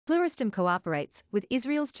Pluristem cooperates with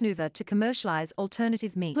Israel's Tnuva to commercialize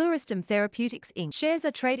alternative meat. Pluristem Therapeutics Inc. shares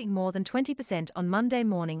are trading more than 20% on Monday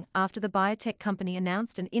morning after the biotech company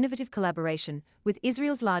announced an innovative collaboration with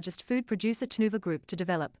Israel's largest food producer Tnuva Group to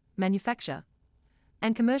develop, manufacture,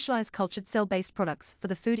 and commercialize cultured cell-based products for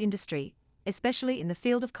the food industry, especially in the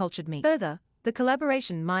field of cultured meat. Further, the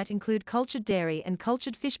collaboration might include cultured dairy and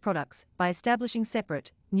cultured fish products by establishing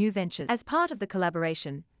separate, new ventures. As part of the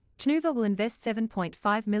collaboration, Tnuva will invest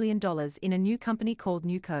 $7.5 million in a new company called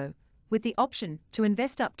NewCo, with the option to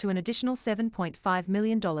invest up to an additional $7.5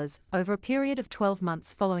 million over a period of 12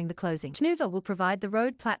 months following the closing. Tnuva will provide the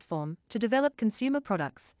road platform to develop consumer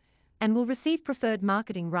products and will receive preferred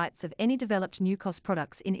marketing rights of any developed NewCo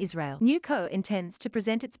products in Israel. NewCo intends to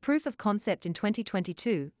present its proof of concept in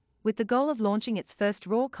 2022, with the goal of launching its first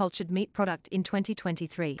raw cultured meat product in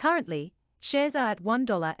 2023. Currently, shares are at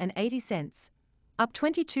 $1.80, up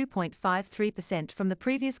 22.53% from the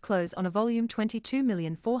previous close on a volume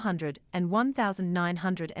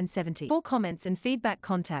 22,401,970. For comments and feedback,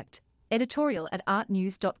 contact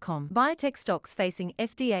editorial@artnews.com. Biotech stocks facing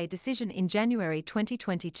FDA decision in January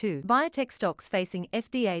 2022. Biotech stocks facing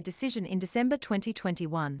FDA decision in December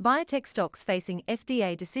 2021. Biotech stocks facing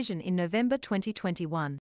FDA decision in November 2021.